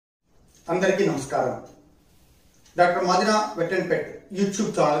అందరికీ నమస్కారం. Doctor మదినా wet and pet YouTube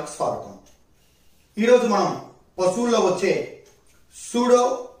ఛానల్కి స్వాగతం. ఈరోజు మనం పశువుల్లో వచ్చే సూడో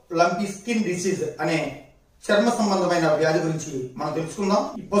లంపీ స్కిన్ డిసీజ్ అనే చర్మ సంబంధమైన వ్యాధి గురించి మనం తెలుసుకుందాం.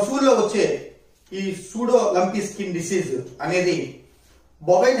 ఈ పశువుల్లో వచ్చే ఈ సూడో లంపీ స్కిన్ డిసీజ్ అనేది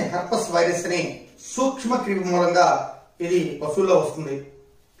బొవైన్ హెర్పస్ వైరస్ అనే సూక్ష్మ క్రిమి మూలంగా ఇది పశువుల్లో వస్తుంది.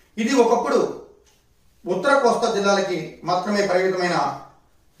 ఇది ఒకప్పుడు ఉత్తర కోస్తా జిల్లాలకి మాత్రమే పరిమితమైన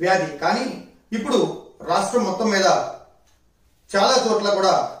వ్యాధి, కానీ ఇప్పుడు రాష్ట్రం మొత్తం మీద చాలా చోట్ల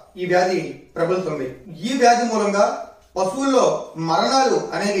కూడా ఈ వ్యాధి ప్రబలుతుంది. ఈ వ్యాధి మూలంగా పశువుల్లో మరణాలు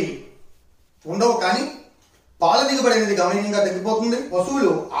అనేవి ఉండవు, కానీ పాల దిగుబడి అనేది గణనీయంగా తగ్గిపోతుంది.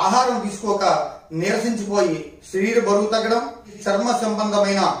 పశువులు ఆహారం తీసుకోక నీరసించిపోయి శరీర బరువు తగ్గడం, చర్మ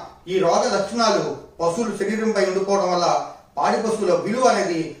సంబంధమైన ఈ రోగ లక్షణాలు పశువులు శరీరంపై ఉండిపోవడం వల్ల పాడి పశువుల విలువ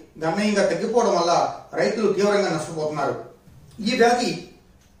అనేది గణనీయంగా తగ్గిపోవడం వల్ల రైతులు తీవ్రంగా నష్టపోతున్నారు. ఈ వ్యాధి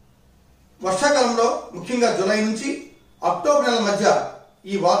వర్షాకాలంలో ముఖ్యంగా జూలై నుంచి అక్టోబర్ నెల మధ్య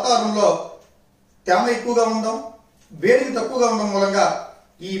ఈ వాతావరణంలో తేమ ఎక్కువగా ఉండడం, వేడిని తక్కువగా ఉండడం మూలంగా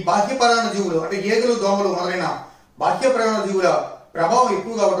ఈ బాహ్య పరాణ జీవులు అంటే ఏగులు, దోమలు మొదలైన బాహ్య పరాణ జీవుల ప్రభావం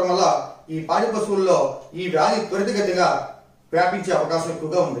ఎక్కువగా అవడం వల్ల ఈ పాడి పశువుల్లో ఈ వ్యాధి త్వరితగతిగా వ్యాపించే అవకాశం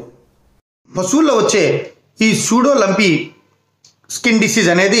ఎక్కువగా ఉంది. పశువుల్లో వచ్చే ఈ సూడో లంపీ స్కిన్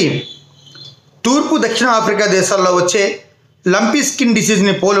డిసీజ్ అనేది తూర్పు దక్షిణ ఆఫ్రికా దేశాల్లో వచ్చే లంపీ స్కిన్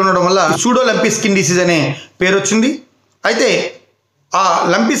డిసీజ్ని పోలి ఉండడం వల్ల సూడో లంపీ స్కిన్ డిసీజ్ అనే పేరు వచ్చింది. అయితే ఆ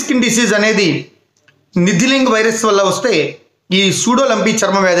లంపీ స్కిన్ డిసీజ్ అనేది నిధిలింగ్ వైరస్ వల్ల వస్తే, ఈ సూడో లంపీ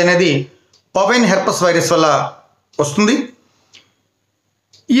చర్మ వ్యాధి అనేది బొవైన్ హెర్పస్ వైరస్ వల్ల వస్తుంది.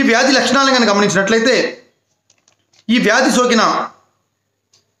 ఈ వ్యాధి లక్షణాలను కనుక గమనించినట్లయితే, ఈ వ్యాధి సోకిన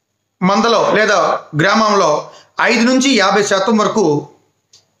మందలో లేదా గ్రామంలో 5 నుంచి 50% వరకు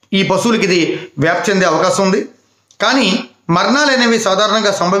ఈ పశువులకి ఇది వ్యాప్తి చెందే అవకాశం ఉంది. కానీ మరణాలు అనేవి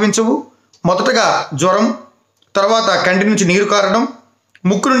సాధారణంగా సంభవించవు. మొదటగా జ్వరం, తర్వాత కంటి నుంచి నీరు కారడం,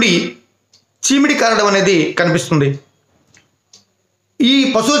 ముక్కు నుండి చీమిడి కారడం అనేది కనిపిస్తుంది. ఈ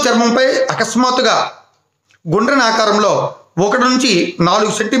పశువు చర్మంపై అకస్మాత్తుగా గుండ్రని ఆకారంలో 1 నుంచి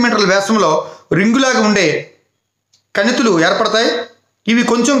 4 సెంటీమీటర్ల వ్యాసంలో రింగులాగా ఉండే కణితులు ఏర్పడతాయి. ఇవి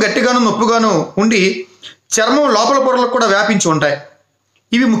కొంచెం గట్టిగాను నొప్పుగాను ఉండి చర్మం లోపల పొరలకు కూడా వ్యాపించి ఉంటాయి.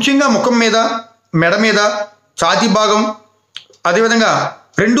 ఇవి ముఖ్యంగా ముఖం మీద, మెడ మీద, ఛాతీ భాగం, అదేవిధంగా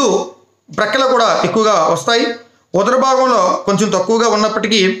 2 ప్రక్కల కూడా ఎక్కువగా వస్తాయి. ఉదర భాగంలో కొంచెం తక్కువగా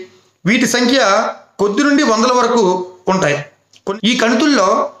ఉన్నప్పటికీ వీటి సంఖ్య కొద్ది నుండి 100 వరకు ఉంటాయి. ఈ కణితుల్లో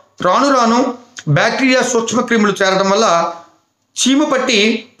రాను రాను బ్యాక్టీరియా సూక్ష్మక్రిములు చేరడం వల్ల చీము పట్టి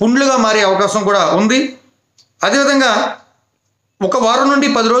పుండ్లుగా మారే అవకాశం కూడా ఉంది. అదేవిధంగా 1 వారం నుండి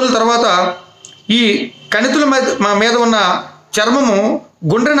 10 రోజుల తర్వాత ఈ కణితుల మీద ఉన్న చర్మము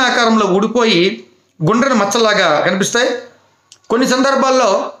గుండ్రని ఆకారంలో ఊడిపోయి గుండ్రని మచ్చలాగా కనిపిస్తాయి. కొన్ని సందర్భాల్లో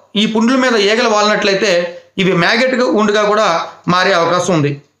ఈ పుండ్ల మీద ఈగలు వాలినట్లయితే ఇవి మ్యాగెట్ ఉండుగా కూడా మారే అవకాశం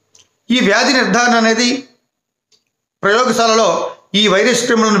ఉంది. ఈ వ్యాధి నిర్ధారణ అనేది ప్రయోగశాలలో ఈ వైరస్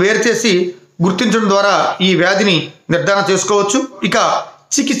క్రిములను వేరు చేసి గుర్తించడం ద్వారా ఈ వ్యాధిని నిర్ధారణ చేసుకోవచ్చు. ఇక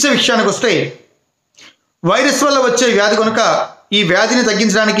చికిత్స విషయానికి వస్తే, వైరస్ వల్ల వచ్చే వ్యాధి కనుక ఈ వ్యాధిని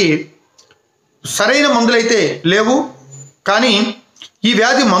తగ్గించడానికి సరైన మందులైతే లేవు. కానీ ఈ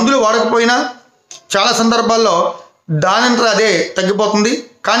వ్యాధి మందులు వాడకపోయినా చాలా సందర్భాల్లో దానంతా అదే తగ్గిపోతుంది,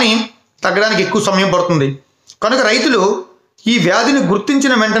 కానీ తగ్గడానికి ఎక్కువ సమయం పడుతుంది. కనుక రైతులు ఈ వ్యాధిని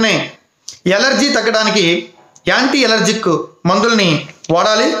గుర్తించిన వెంటనే ఎలర్జీ తగ్గడానికి యాంటీ ఎలర్జిక్ మందుల్ని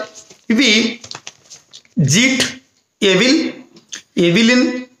వాడాలి. ఇవి జీట్, ఎవిల్, ఎవిలిన్,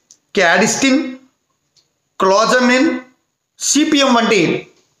 క్యాడిస్టిన్, క్లోజమిన్, సిపిఎం వంటి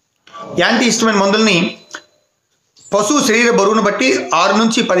యాంటీ హిస్టమిన్ మందుల్ని పశువు శరీర బరువును బట్టి 6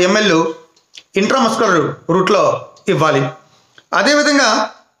 నుంచి 10 ml ఇంట్రామస్కులర్ రూట్లో ఇవ్వాలి. అదేవిధంగా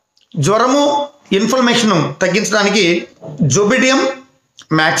జ్వరము, ఇన్ఫ్లమేషను తగ్గించడానికి జోబిడియం,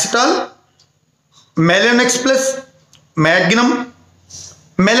 మ్యాక్సిటాల్, మెలోనెక్స్ ప్లస్, మ్యాగ్నమ్,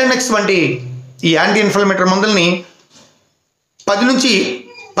 మెలోనెక్స్ వంటి ఈ యాంటీ ఇన్ఫ్లమేటరీ మందుల్ని 10 నుంచి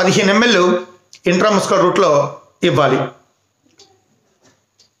 15 ml ఇంట్రామస్కులర్ రూట్లో ఇవ్వాలి.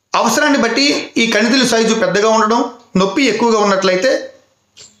 అవసరాన్ని బట్టి ఈ కణితుల సైజు పెద్దగా ఉండడం, నొప్పి ఎక్కువగా ఉన్నట్లయితే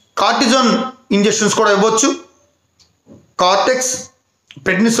కార్టిజోన్ ఇంజెక్షన్స్ కూడా ఇవ్వచ్చు. కార్టెక్స్,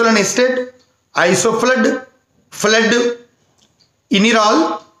 ప్రెడ్నిసోలిన్ ఎస్టేట్, ఐసోఫ్లడ్, ఫ్లడ్, ఇనిరాల్,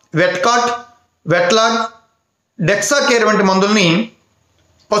 వెట్కాట్, వెట్లాగ్, డెక్సాకేర్ వంటి మందుల్ని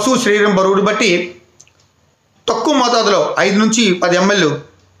పశువు శరీరం బరువును బట్టి తక్కువ మోతాదులో 5 నుంచి 10 ml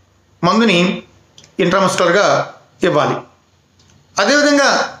మందుని ఇంట్రామస్కులర్గా ఇవ్వాలి.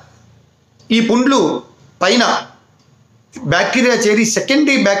 అదేవిధంగా ఈ పుండ్లు పైన బ్యాక్టీరియా చేరి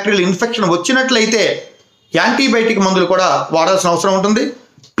సెకండరీ బ్యాక్టీరియల్ ఇన్ఫెక్షన్ వచ్చినట్లయితే యాంటీబయాటిక్ మందులు కూడా వాడాల్సిన అవసరం ఉంటుంది.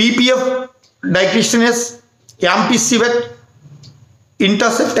 పీపీఎఫ్ డైక్రిస్టినస్, యాంపిసివెట్,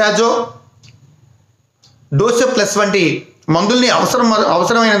 ఇంటాసెప్టాజో, డోసె ప్లస్ వంటి మందుల్ని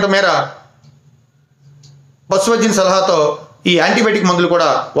అవసరమైనంత మేర పశువైద్యుని సలహాతో ఈ యాంటీబయాటిక్ మందులు కూడా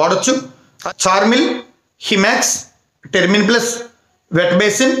వాడచ్చు. చార్మిల్, హిమాక్స్, టెర్మిన్ plus, wet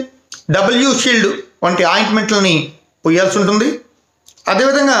basin, W shield వంటి ఆయింట్మెంట్లని పోయాల్సి ఉంటుంది.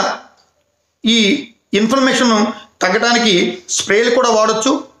 అదేవిధంగా ఈ ఇన్ఫ్లమేషన్ తగ్గడానికి స్ప్రేలు కూడా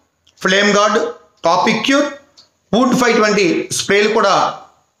వాడచ్చు. Flame gourd, topic cure, would fight వంటి స్ప్రేలు కూడా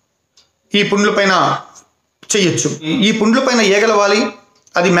ఈ పుండ్ల పైన చేయొచ్చు. ఈ పుండ్ల పైన ఈగల వాలి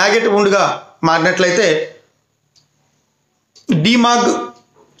అది మ్యాగెట్ పుండుగా మారినట్లయితే డీమాగ్,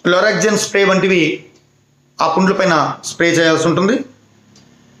 లోరాక్జన్ స్ప్రే వంటివి ఆ పుండ్ల పైన స్ప్రే చేయాల్సి ఉంటుంది.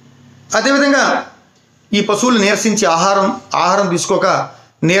 అదేవిధంగా ఈ పశువులు నీరసించి ఆహారం తీసుకోక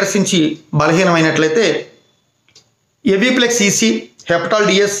నీరసించి బలహీనమైనట్లయితే ఎవిప్లెక్స్ ఈసీ, హెపటాల్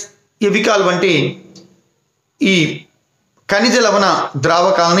డిఎస్, ఎవికాల్ వంటి ఈ ఖనిజ లవణ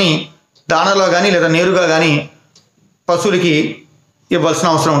ద్రావకాలని దానాలో కానీ లేదా నేరుగా కానీ పశువులకి ఇవ్వాల్సిన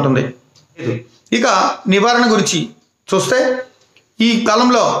అవసరం ఉంటుంది. ఇక నివారణ గురించి చూస్తే ఈ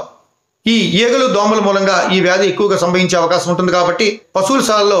కాలంలో ఈ ఈగలు దోమల మూలంగా ఈ వ్యాధి ఎక్కువగా సంభవించే అవకాశం ఉంటుంది కాబట్టి పశువుల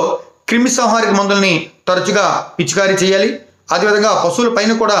శాలలో క్రిమి సంహారక మందుల్ని తరచుగా పిచికారీ చేయాలి. అదేవిధంగా పశువుల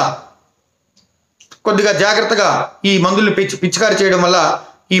పైన కూడా కొద్దిగా జాగ్రత్తగా ఈ మందుల్ని పిచికారీ చేయడం వల్ల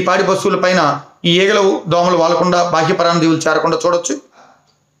ఈ పాడి పశువుల పైన ఈ ఈగలు దోమలు వాలకుండా బాహ్య పరాన్నజీవులు చేరకుండా చూడొచ్చు.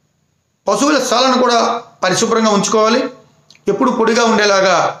 పశువుల శాలను కూడా పరిశుభ్రంగా ఉంచుకోవాలి. ఎప్పుడు పొడిగా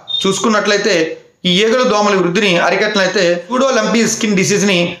ఉండేలాగా చూసుకున్నట్లయితే ఈ ఈగలు దోమల వృద్ధిని అరికట్టినట్లయితే సూడో లంపీ స్కిన్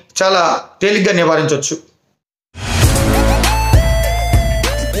డిసీజ్ని చాలా తేలిగ్గా నివారించవచ్చు.